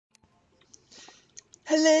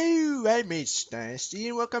Hello, I'm HDynasty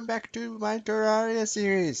and welcome back to my Terraria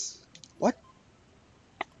series. What?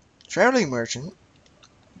 Traveling merchant?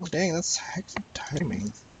 Oh dang, that's excellent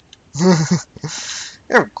timing. You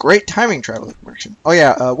have great timing, traveling merchant. Oh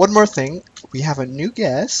yeah, one more thing. We have a new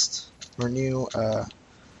guest, or new,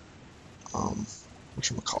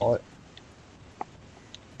 whatchamacallit,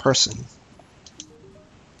 person.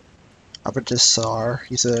 Abadisar.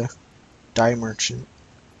 He's a dye merchant.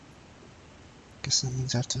 Guess that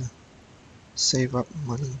means I have to save up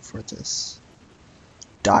money for this.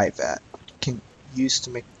 Dye vat. Can use to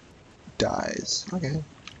make dyes. Okay.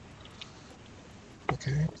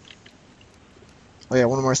 Okay. Oh yeah,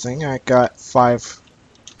 one more thing. I got 5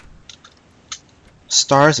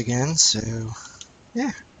 stars again, so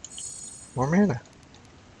yeah, more mana.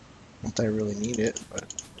 Not that I really need it,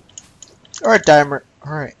 but alright, dimer.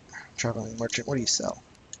 Alright, traveling merchant. What do you sell?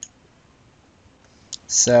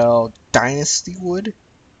 Sell dynasty wood,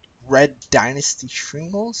 red dynasty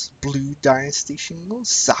shingles, blue dynasty shingles,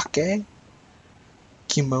 sake,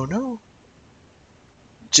 kimono,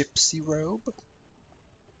 gypsy robe.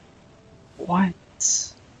 What?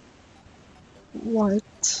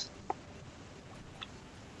 What?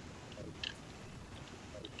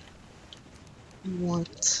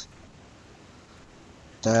 What?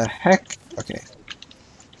 The heck? Okay.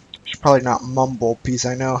 Should probably not mumble because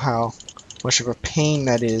I know how much of a pain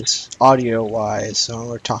that is audio-wise, so I'm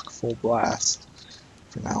going to talk full blast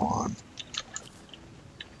from now on.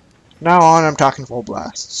 From now on, I'm talking full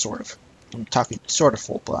blast, sort of. I'm talking sort of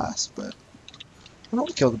full blast, but I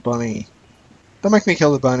don't kill the bunny. Don't make me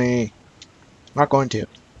kill the bunny. I'm not going to.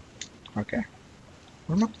 Okay.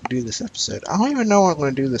 I'm not going to do this episode. I don't even know what I'm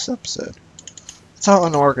going to do this episode. That's how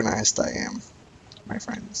unorganized I am, my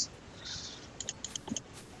friends.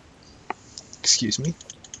 Excuse me.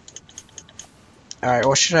 Alright,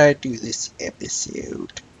 what should I do this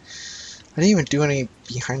episode? I didn't even do any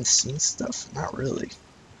behind the scenes stuff. Not really.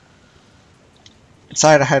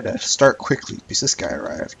 Decided I had to start quickly because this guy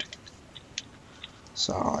arrived.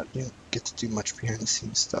 So I didn't get to do much behind the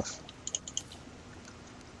scenes stuff.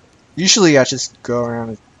 Usually I just go around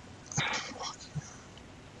and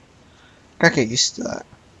I get used to that.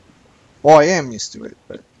 Well, I am used to it,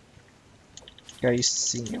 but I got used to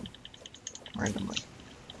seeing him randomly.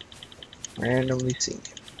 Randomly seeing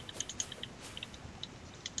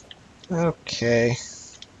him. Okay.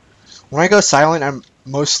 When I go silent, I'm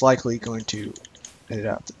most likely going to edit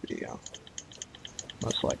out the video.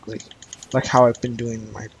 Most likely. Like how I've been doing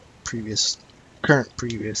my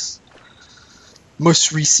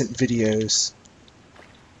most recent videos.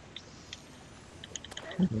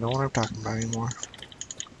 I don't know what I'm talking about anymore.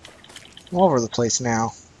 I'm all over the place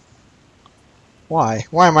now. Why?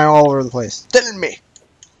 Why am I all over the place? Didn't me!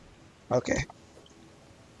 Okay.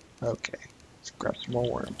 Okay. Let's grab some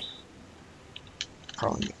more worms.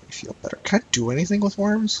 Probably make me feel better. Can I do anything with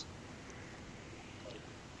worms?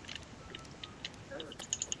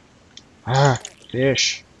 Ah,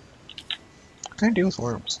 fish. What can I do with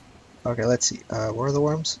worms? Okay, let's see. Where are the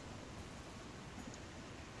worms?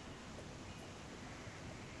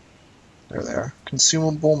 There they are.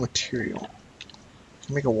 Consumable material. I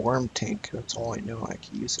can make a worm tank. That's all I know I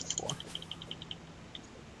can use it for.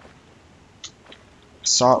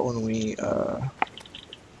 Saw it when we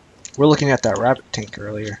were looking at that rabbit tank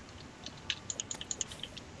earlier.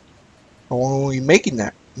 Oh, when we were making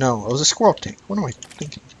that. No, it was a squirrel tank. What am I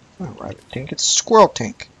thinking? It's not a rabbit tank. It's a squirrel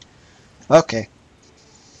tank. Okay.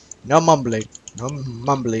 No mumbling. No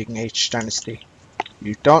mumbling, HDynasty.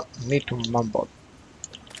 You don't need to mumble.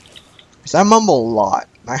 Because I mumble a lot.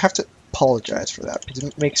 And I have to apologize for that because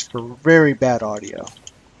it makes for very bad audio.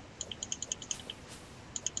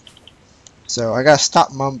 So I gotta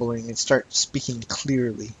stop mumbling and start speaking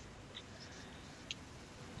clearly.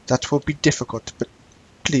 That will be difficult, but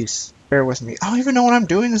please bear with me. I don't even know what I'm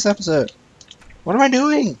doing this episode. What am I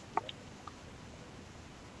doing?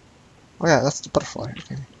 Oh yeah, that's the butterfly.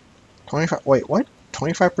 Okay. 25. Wait, what?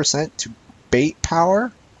 25% to bait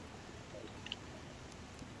power?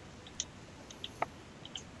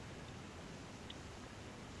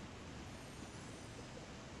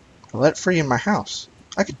 Let it free in my house.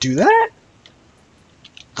 I could do that?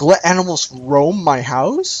 Let animals roam my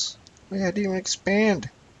house? Oh yeah, I didn't even expand.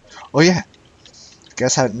 Oh yeah.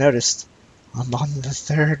 Guess I hadn't noticed. I'm on the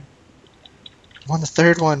third. I'm on the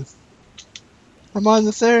third one. I'm on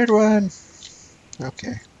the third one.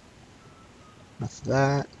 Okay. Enough of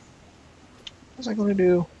that. What was I going to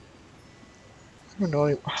do? I don't know.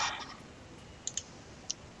 You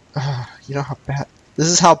know how bad. This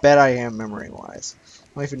is how bad I am memory-wise.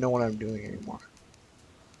 I don't even know what I'm doing anymore.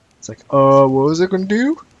 It's like, what was I going to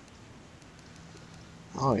do?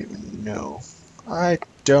 don't even know. I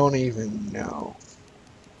don't even know.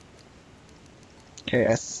 Okay,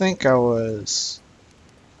 I think I was...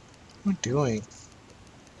 What am I doing?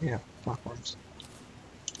 Yeah, platforms.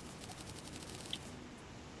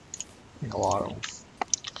 I think a lot of them.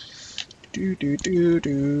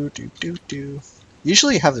 Do.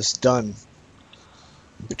 Usually have this done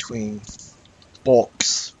between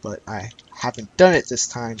bulks, but I haven't done it this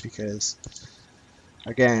time because,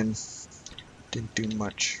 again, didn't do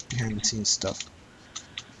much behind the scenes stuff.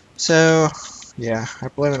 So, yeah, I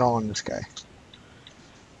blame it all on this guy.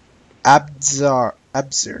 Abdusser?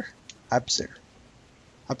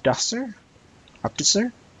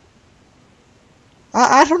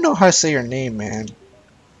 I don't know how to say your name, man.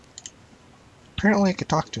 Apparently I could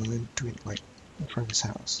talk to him in between, like, in front of his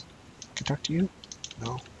house. Can I talk to you?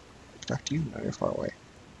 No. Talk to you? No, you're far away.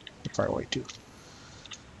 You're far away, too.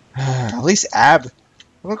 At least Ab.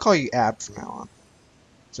 I'm gonna call you Ab from now on.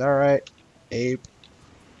 Is that alright? Abe.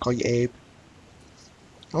 Call you Abe.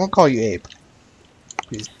 I'm gonna call you Abe.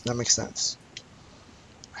 Please, that makes sense.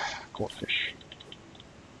 Goldfish.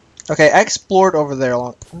 Okay, I explored over there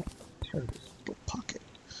along... Oh, there's a little pocket.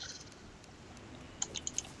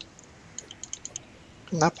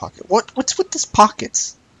 In that pocket. What's with these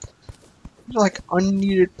pockets? They're like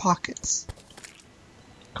unneeded pockets.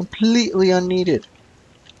 Completely unneeded.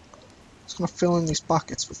 Just gonna fill in these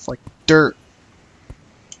pockets with like dirt.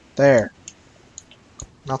 There.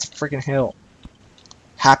 Now it's a freaking hill.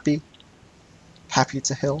 Happy? Happy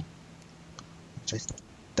it's a hill? Just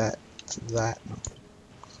that. No.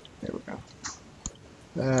 There we go.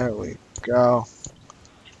 There we go.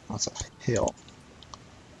 That's a hill.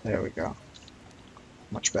 There we go.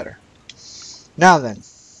 Much better. Now then.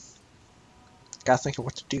 Gotta think of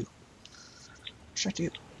what to do. What should I do?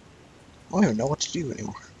 I don't even know what to do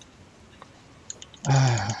anymore.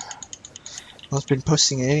 I've been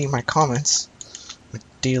posting any of my comments. My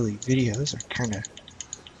daily videos are kinda...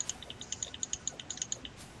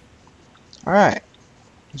 Alright.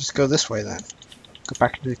 Just go this way then. Go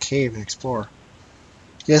back into the cave and explore.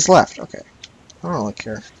 You guys left, okay. I don't really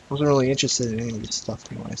care. I wasn't really interested in any of this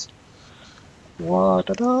stuff anyways.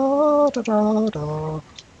 Wa-da-da-da-da-da.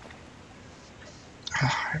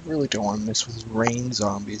 I really don't want to mess with rain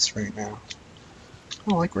zombies right now. I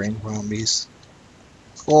don't like rain zombies.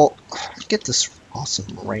 Well, I get this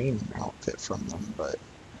awesome rain outfit from them, but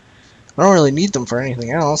I don't really need them for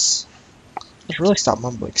anything else. Just really stop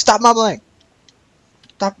mumbling. Stop mumbling!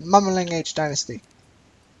 Stop mumbling, HDynasty.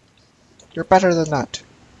 You're better than that.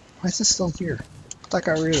 Why is this still here? I thought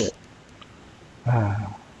I read it.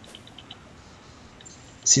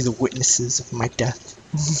 See the witnesses of my death.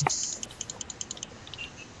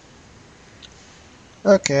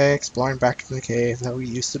 Okay, exploring back to the cave that we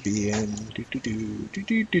used to be in.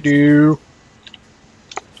 Do.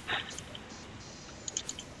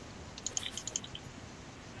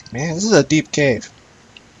 Man, this is a deep cave.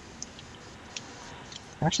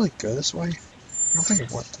 Can I actually go this way? I don't think I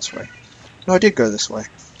went this way. No, I did go this way.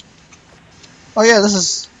 Oh yeah,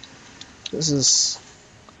 this is...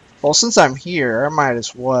 Well, since I'm here, I might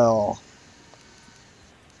as well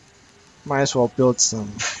build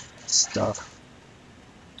some stuff.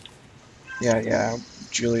 Yeah,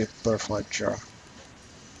 Julia Butterfly Jar.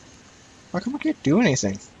 Why come I can't do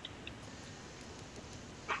anything? Is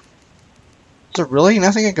there really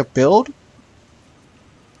nothing I could build?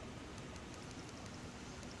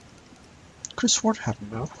 Could've sworn I have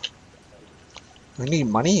enough. I need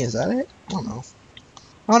money, is that it? I don't know.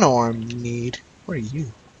 I don't know what I need. What are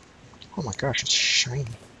you? Oh my gosh, it's shiny.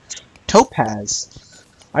 Topaz!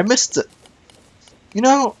 I missed it. You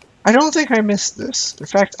know, I don't think I missed this. In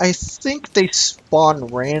fact, I think they spawn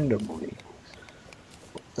randomly.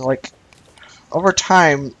 Like, over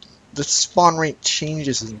time, the spawn rate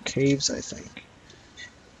changes in caves, I think.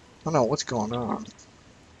 I don't know what's going on.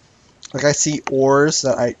 Like, I see ores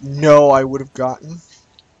that I know I would have gotten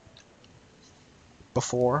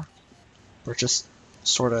before, or just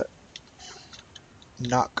sort of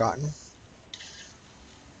not gotten.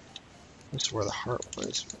 This is where the heart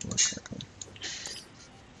was, if I remember correctly.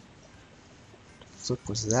 Flip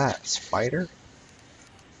was that? Spider?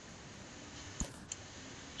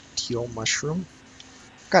 Teal mushroom?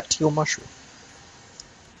 Got teal mushroom.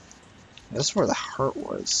 This is where the heart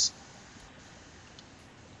was.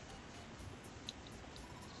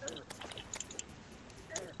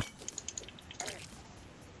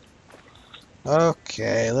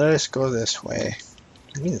 Okay, let us go this way.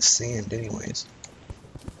 I need the sand anyways.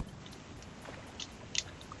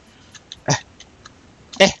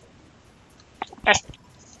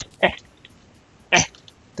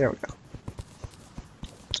 There we go.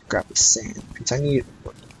 grab the sand because I need it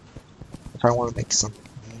if I want to make some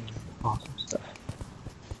awesome stuff.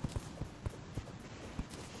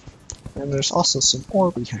 And there's also some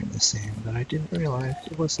ore behind the sand that I didn't realize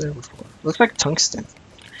it was there before. Looks like tungsten.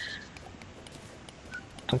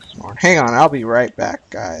 Tungsten ore. Hang on, I'll be right back,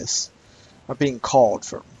 guys. I'm being called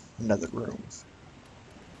from another room.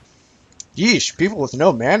 Yeesh, people with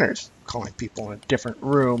no manners calling people in a different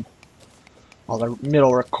room while they're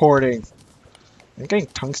middle recording. I'm getting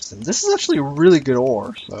tungsten. This is actually a really good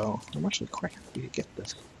ore, so I'm actually quite happy to get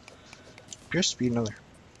this. Appears to be another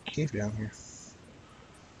cave down here.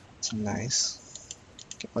 It's nice.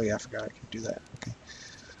 Oh yeah, I forgot I can do that. Okay.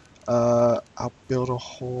 I'll build a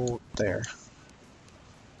hole there.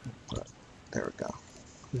 There we go.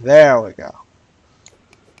 There we go.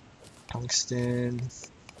 Tungsten.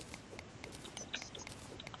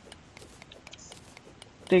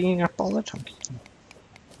 Digging up all the tungsten.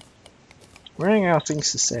 Running out of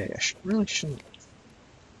things to say. I really shouldn't.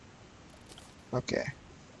 Okay.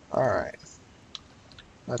 Alright.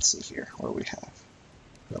 Let's see here. What do we have?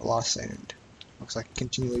 We got a lot of sand. Looks like a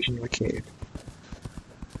continuation of a cave.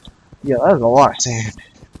 Yeah, that is a lot of sand.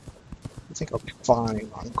 I think I'll be fine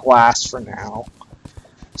on glass for now.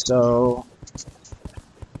 So,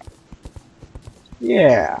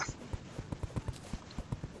 yeah.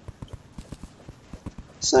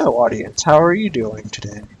 So, audience, how are you doing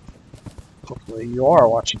today? Hopefully you are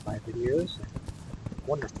watching my videos.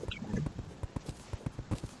 Wonderful time.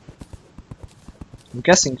 I'm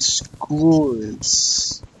guessing school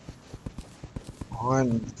is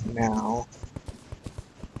on now.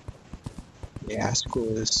 Yeah,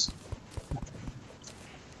 school is.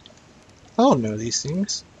 I don't know these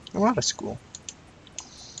things. I'm out of school.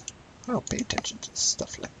 I don't pay attention to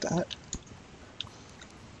stuff like that.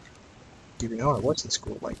 Even though I was in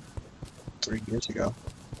school like 3 years ago.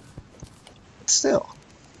 But still.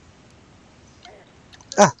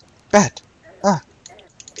 Ah! Bat! Ah!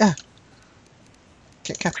 Ah!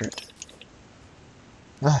 Can't capture it.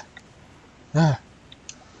 Ah! Ah!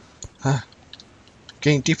 Ah!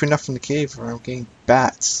 Getting deep enough in the cave where I'm getting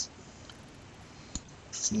bats.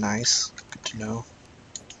 It's nice. Good to know.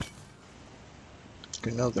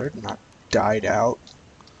 Good to know they're not died out.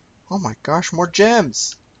 Oh my gosh, more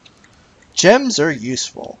gems! Gems are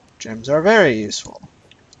useful. Gems are very useful.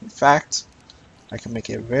 In fact, I can make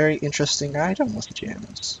a very interesting item with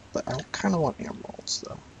gems. But I kind of want emeralds,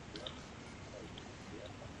 though.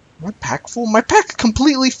 My pack full? My pack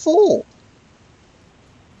completely full!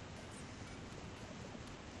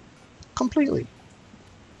 Completely.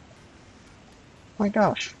 My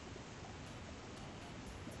gosh.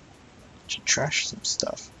 Should trash some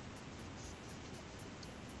stuff.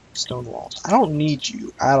 Stone walls. I don't need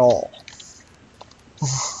you at all. I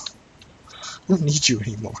don't need you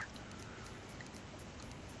anymore.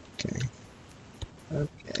 Okay.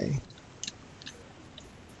 Okay.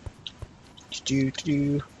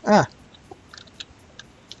 Ah!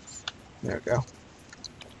 There we go.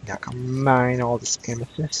 Now I can mine all this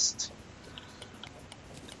amethyst.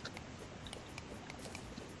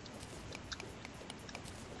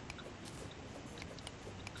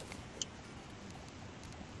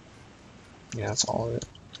 Yeah, that's all of it.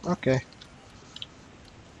 Okay.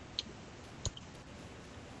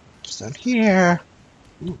 Just down here.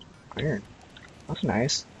 Ooh, iron. That's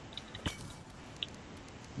nice.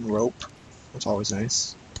 Rope. That's always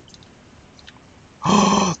nice.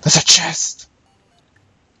 Oh, there's a chest!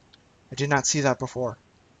 I did not see that before.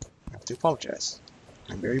 I have to apologize.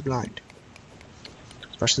 I'm very blind.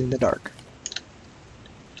 Especially in the dark.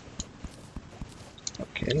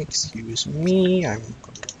 Okay, excuse me. I'm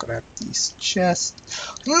going to grab these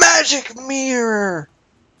chests. Magic mirror!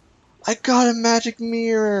 I got a magic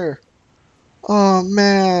mirror! Oh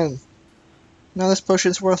man! Now this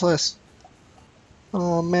potion's worthless.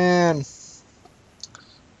 Oh man.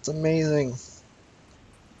 It's amazing.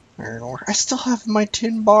 Iron ore. I still have my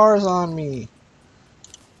tin bars on me.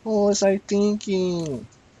 What was I thinking?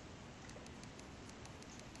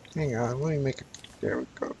 Hang on, let me make it. There we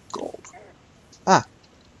go. Gold. Ah!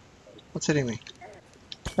 What's hitting me?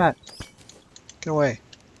 That. Get away.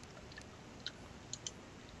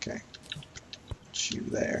 Okay. Put you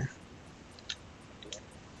there.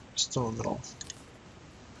 Still in the middle.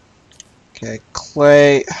 Okay,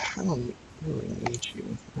 clay. I don't really need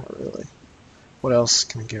you. Not really. What else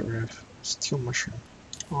can I get rid of? Steel mushroom.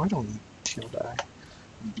 Oh, I don't need teal dye.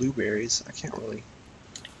 Blueberries. I can't really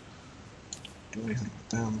do anything with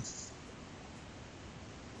them.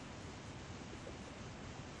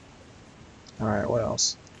 Alright, what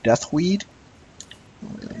else? Deathweed?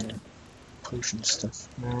 Potion stuff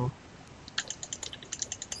now.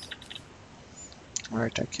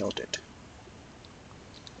 Alright, I killed it.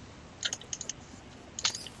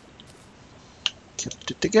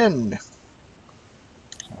 Killed it again.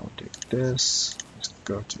 I'll take this. Let's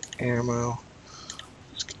go to ammo.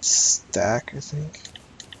 Let's get stack, I think.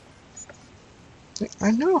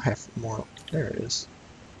 I know I have more. There it is.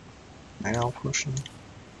 Night owl potion.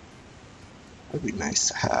 That'd be nice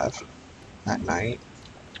to have at night.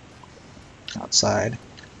 Outside.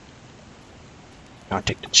 Now I'll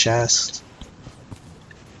take the chest.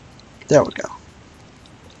 There we go.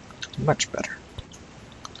 Much better.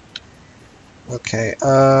 Okay,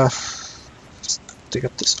 let's dig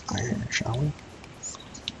up this iron, shall we?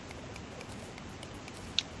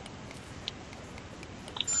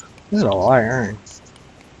 This is all iron.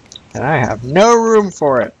 And I have no room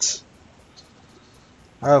for it.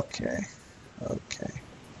 Okay. Okay.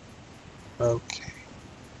 Okay.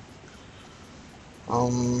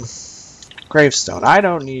 Gravestone. I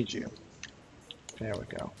don't need you. There we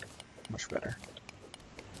go. Much better.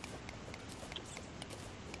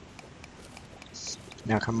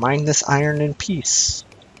 Now I can mine this iron in peace.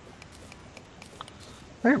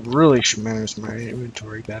 I really should manage my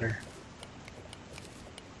inventory better.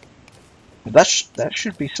 That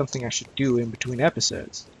should be something I should do in between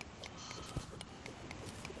episodes.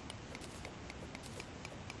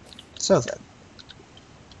 So then,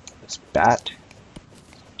 this bat,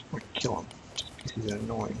 I'm gonna kill him just because he's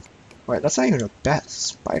annoying. Wait, that's not even a bat, it's a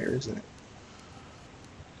spider, isn't it?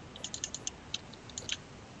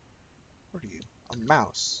 What are you? A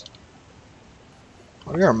mouse.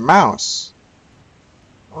 Oh, you're a mouse.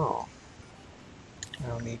 Oh. I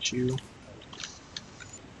don't need you.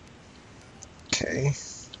 Okay.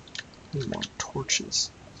 Need more torches.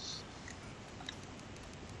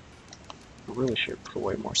 I really should put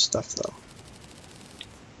away more stuff though.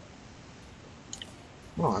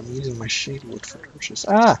 Oh, I'm using my shade wood for torches.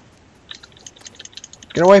 Ah!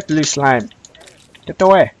 Get away, blue slime! Get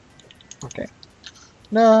away! Okay.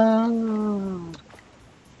 No!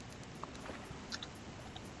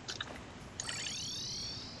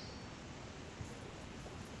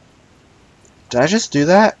 Did I just do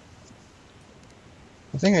that?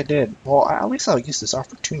 I think I did. Well, at least I'll use this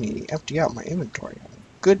opportunity to empty out my inventory. Oh,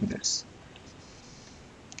 goodness.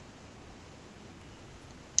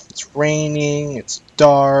 It's raining, it's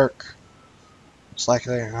dark. It's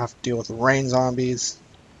likely I'm gonna have to deal with the rain zombies.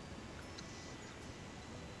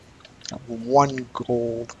 I have 1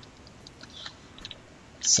 gold.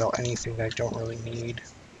 Sell anything that I don't really need.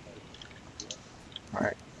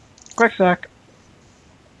 Alright. Quick sack.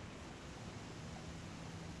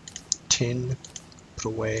 Tin. Put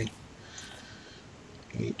away.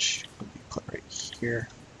 H. Will be put right here.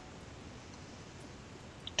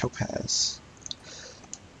 Topaz.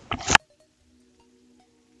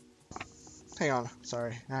 Hang on.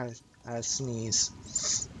 Sorry. I had a sneeze.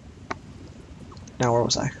 Now where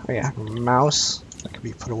was I? Oh yeah. Mouse. That could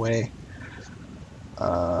be put away.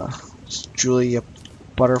 Julia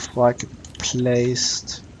butterfly could be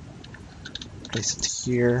placed. Place it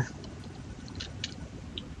here.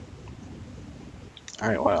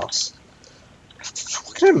 Alright, what else?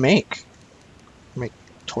 What can I make? Make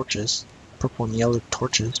torches. Purple and yellow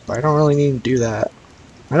torches, but I don't really need to do that.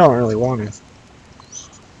 I don't really want to.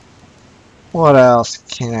 What else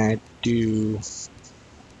can I do?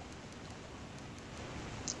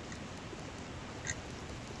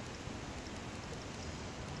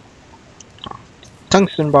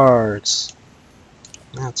 Tungsten bars.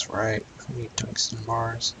 That's right. I need tungsten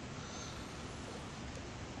bars.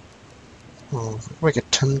 Oh, make a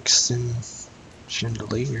tungsten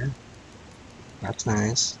chandelier. That's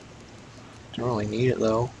nice. Don't really need it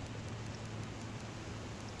though.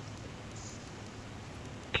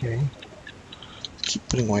 Okay. Keep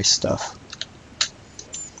putting away stuff.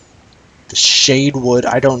 The shade wood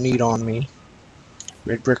I don't need on me.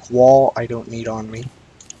 Red brick wall I don't need on me.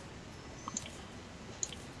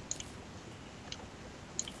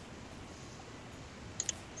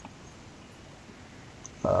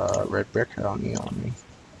 Red brick I don't need on me.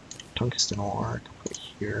 Tungsten ore I can put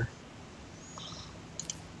here.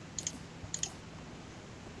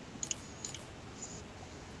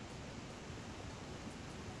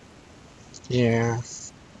 Yeah.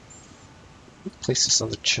 Place this on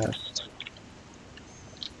the chest.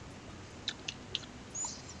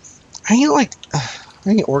 I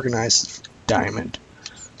need organized diamond.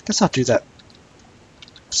 Guess I'll do that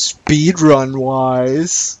speedrun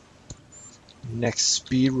wise. Next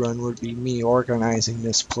speed run would be me organizing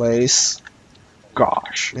this place.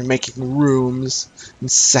 Gosh, and making rooms and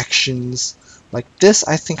sections like this.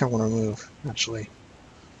 I think I want to move. Actually,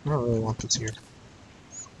 I don't really want this here.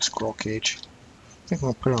 Scroll cage. I think I'm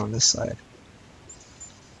gonna put it on this side.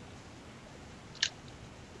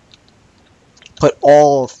 put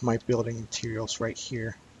all of my building materials right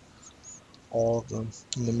here. All of them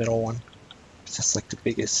in the middle one. That's like the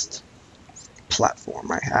biggest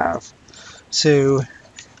platform I have. So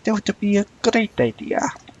that would be a great idea.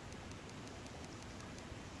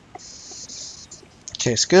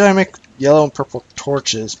 Okay, it's good I make yellow and purple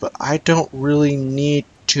torches, but I don't really need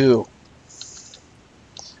to.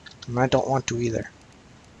 And I don't want to either.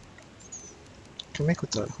 I can make with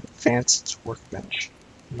the advanced workbench.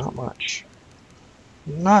 Not much.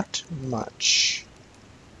 Not much.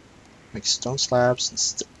 Make stone slabs and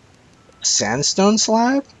sandstone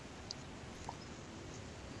slab?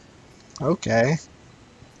 Okay.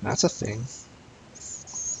 That's a thing.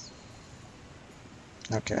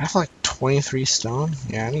 Okay, I have like 23 stone.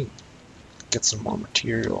 Yeah, I need to get some more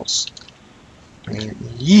materials. I mean,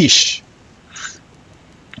 yeesh.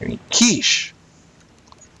 I mean, quiche.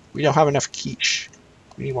 We don't have enough quiche.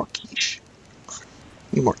 We need more quiche.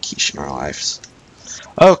 We need more quiche in our lives.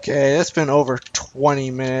 Okay, it's been over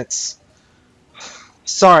 20 minutes.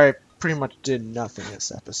 Sorry, I pretty much did nothing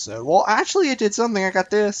this episode. Well, actually, I did something. I got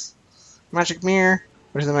this. Magic mirror,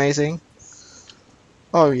 which is amazing.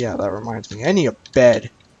 Oh, yeah, that reminds me. I need a bed.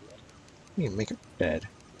 I need to make a bed.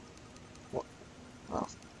 What? Oh,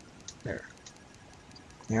 there.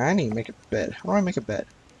 Yeah, I need to make a bed. How do I make a bed?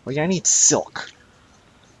 Well, yeah, I need silk.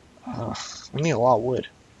 I need a lot of wood,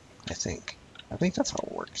 I think. I think that's how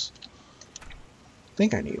it works. I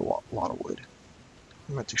think I need a lot of wood.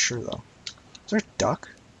 I'm not too sure, though. Is there a duck?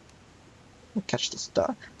 I'm gonna catch this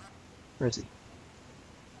duck. Where is he?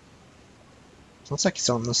 Looks like he's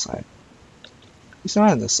on this side. He's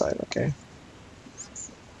not on this side, okay.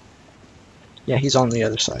 Yeah, he's on the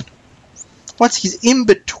other side. What? He's in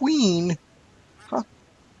between? Huh?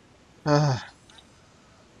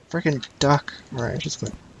 Freaking duck. Alright, I'm just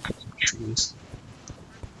gonna cut some trees.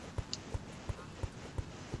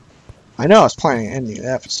 I know I was planning on ending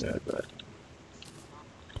the episode, but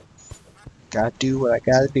gotta do what I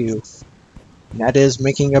gotta do. And that is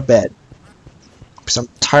making a bed. Because I'm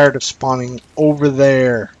tired of spawning over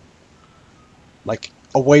there. Like,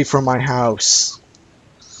 away from my house.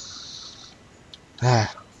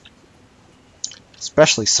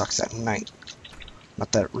 Especially sucks at night.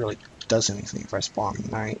 Not that it really does anything if I spawn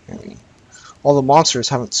at night. I mean, all the monsters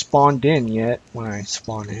haven't spawned in yet when I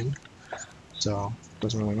spawn in. So, it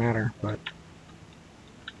doesn't really matter, but...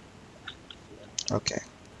 Okay.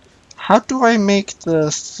 How do I make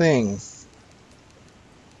the thing?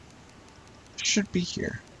 It should be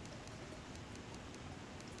here.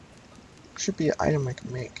 Should be an item I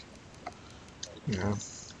can make. Yeah.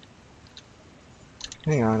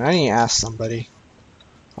 Hang on, I need to ask somebody.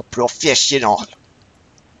 A professional.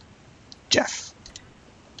 Jeff.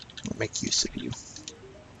 I'll make use of you.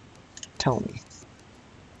 Tell me.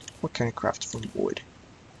 What can I craft from wood?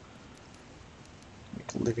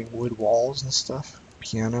 Like living wood walls and stuff.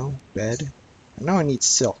 Piano, bed. I know I need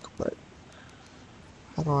silk, but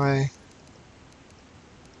how do I...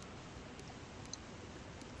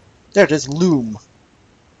 There it is, loom.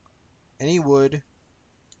 Any wood.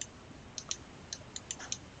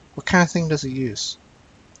 What kind of thing does it use?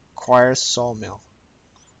 Requires sawmill.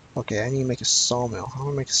 Okay, I need to make a sawmill. How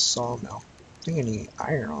do I make a sawmill? I think I need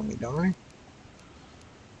iron on me, don't I?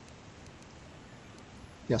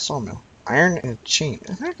 Yeah, sawmill. Iron and a chain.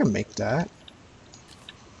 I think I can make that.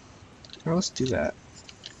 Alright, let's do that.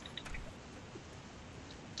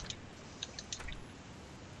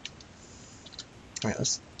 Alright,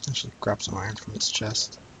 let's actually grab some iron from this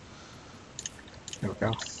chest. There we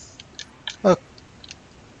go. Oh.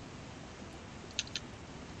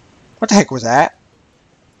 What the heck was that?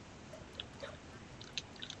 That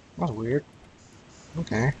was weird.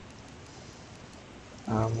 Okay.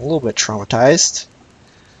 I'm a little bit traumatized.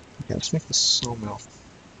 Okay, let's make the sawmill.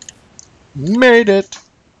 Made it!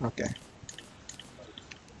 Okay.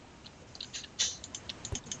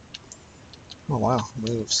 Oh wow,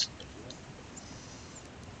 moves.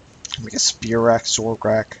 Make a spear rack, sword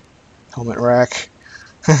rack, helmet rack.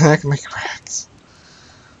 I can make racks.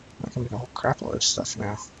 I can make a whole crap load of stuff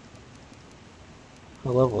now.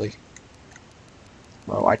 How lovely.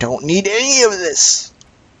 Well, I don't need any of this!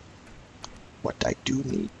 What I do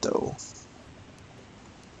need, though,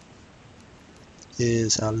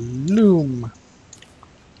 is a loom.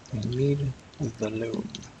 I need the loom.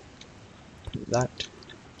 Do that.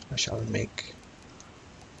 I shall make...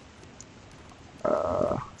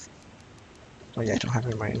 Oh yeah, I don't have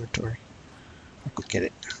it in my inventory. I'll go get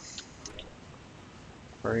it.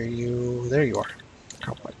 Where are you? There you are.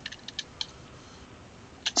 Cobweb.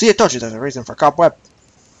 See, I told you there's a reason for cobweb.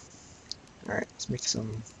 Alright, let's make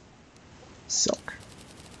some silk.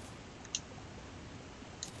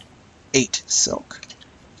 8 silk.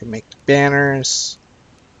 You can make banners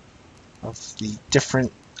of the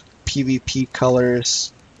different PvP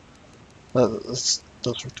colors. Those are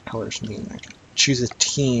what the colors mean. I can choose a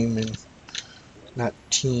team, and that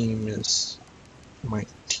team is my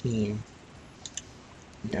team.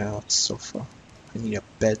 Yeah, that's so fun. I need a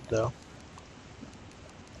bed though.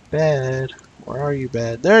 Bed. Where are you,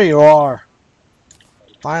 bed? There you are!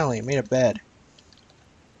 Finally, made a bed.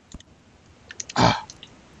 Ah,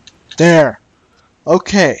 there!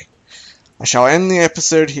 Okay, I shall end the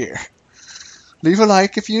episode here. Leave a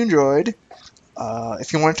like if you enjoyed.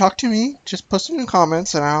 If you want to talk to me, just post it in the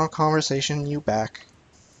comments and I'll conversation you back.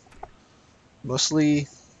 Mostly,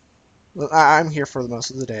 I'm here for the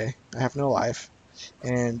most of the day. I have no life.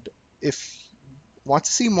 And if you want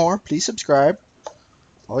to see more, please subscribe.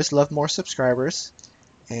 Always love more subscribers.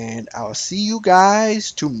 And I'll see you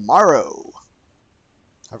guys tomorrow.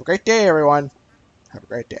 Have a great day, everyone. Have a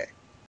great day.